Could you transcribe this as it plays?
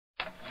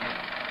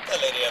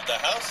lady of the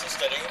house is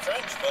studying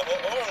French for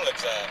her oral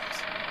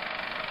exams.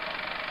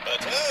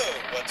 But oh,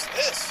 what's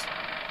this?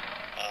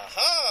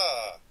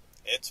 Aha!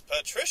 It's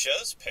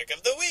Patricia's Pick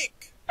of the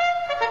Week.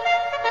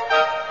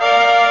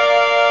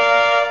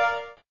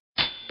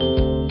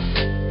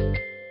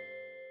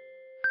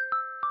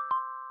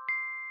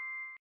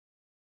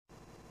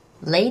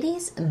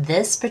 Ladies,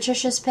 this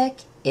Patricia's Pick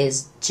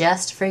is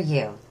just for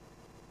you.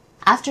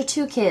 After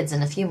 2 kids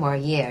and a few more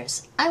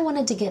years, I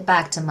wanted to get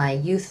back to my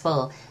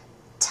youthful,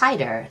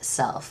 tighter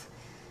self.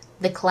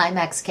 The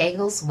Climax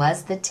Kegels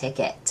was the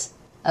ticket.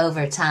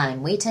 Over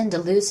time, we tend to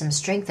lose some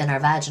strength in our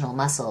vaginal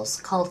muscles,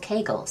 called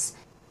Kegels.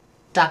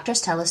 Doctors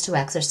tell us to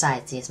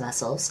exercise these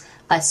muscles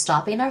by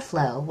stopping our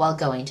flow while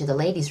going to the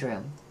ladies'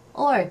 room,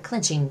 or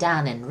clenching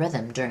down in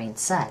rhythm during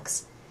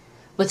sex.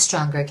 With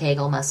stronger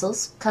Kegel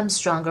muscles comes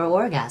stronger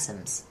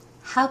orgasms.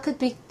 How could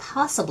we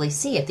possibly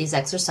see if these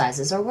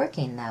exercises are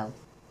working, though?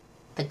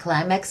 The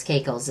Climax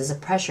Kegels is a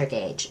pressure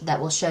gauge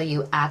that will show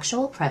you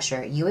actual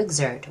pressure you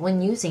exert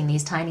when using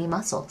these tiny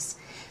muscles.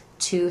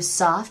 2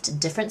 soft,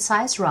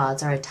 different-sized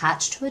rods are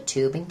attached to a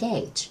tube and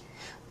gauge.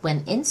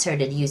 When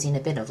inserted using a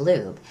bit of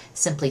lube,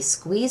 simply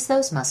squeeze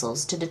those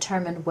muscles to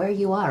determine where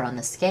you are on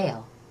the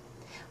scale.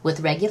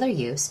 With regular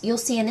use, you'll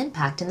see an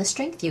impact in the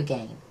strength you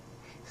gain.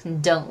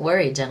 Don't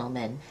worry,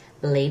 gentlemen.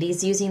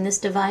 Ladies using this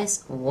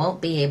device won't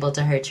be able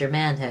to hurt your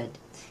manhood.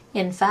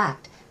 In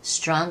fact,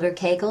 stronger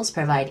Kegels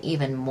provide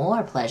even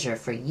more pleasure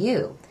for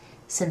you,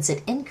 since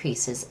it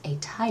increases a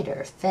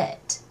tighter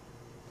fit.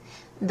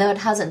 Though it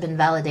hasn't been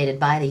validated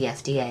by the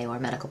FDA or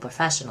medical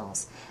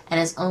professionals, and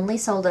is only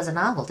sold as a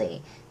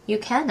novelty, you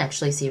can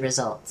actually see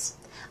results.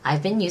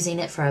 I've been using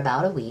it for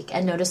about a week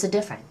and noticed a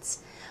difference.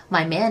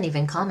 My man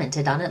even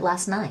commented on it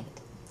last night.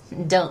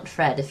 Don't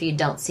fret if you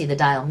don't see the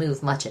dial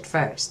move much at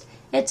first.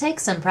 It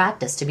takes some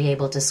practice to be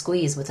able to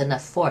squeeze with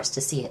enough force to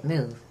see it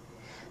move.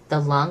 The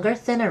longer,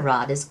 thinner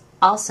rod is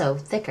also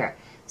thicker,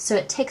 so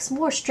it takes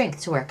more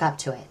strength to work up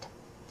to it.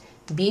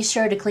 Be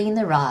sure to clean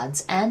the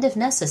rods and, if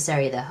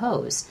necessary, the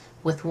hose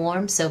with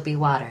warm, soapy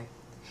water.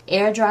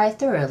 Air dry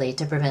thoroughly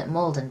to prevent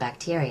mold and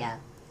bacteria.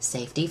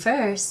 Safety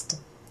first.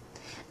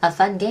 A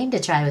fun game to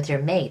try with your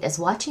mate is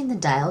watching the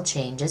dial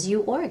change as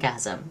you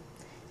orgasm.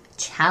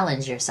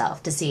 Challenge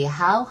yourself to see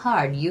how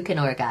hard you can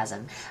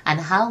orgasm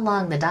and how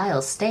long the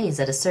dial stays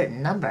at a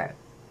certain number.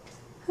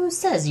 Who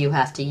says you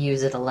have to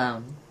use it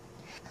alone?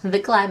 The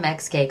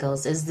Climax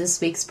Kegels is this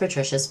week's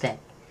Patricia's Pick.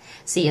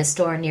 See a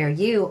store near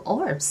you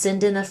or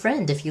send in a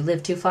friend if you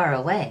live too far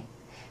away.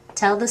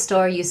 Tell the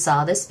store you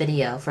saw this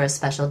video for a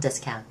special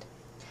discount.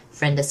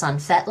 Friend us on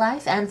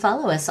FetLife and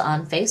follow us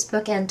on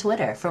Facebook and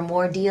Twitter for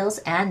more deals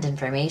and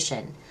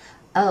information.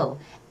 Oh,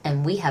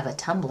 and we have a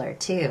Tumblr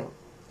too.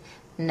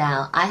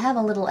 Now, I have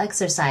a little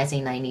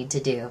exercising I need to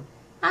do.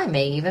 I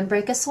may even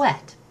break a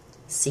sweat.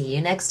 See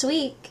you next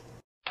week.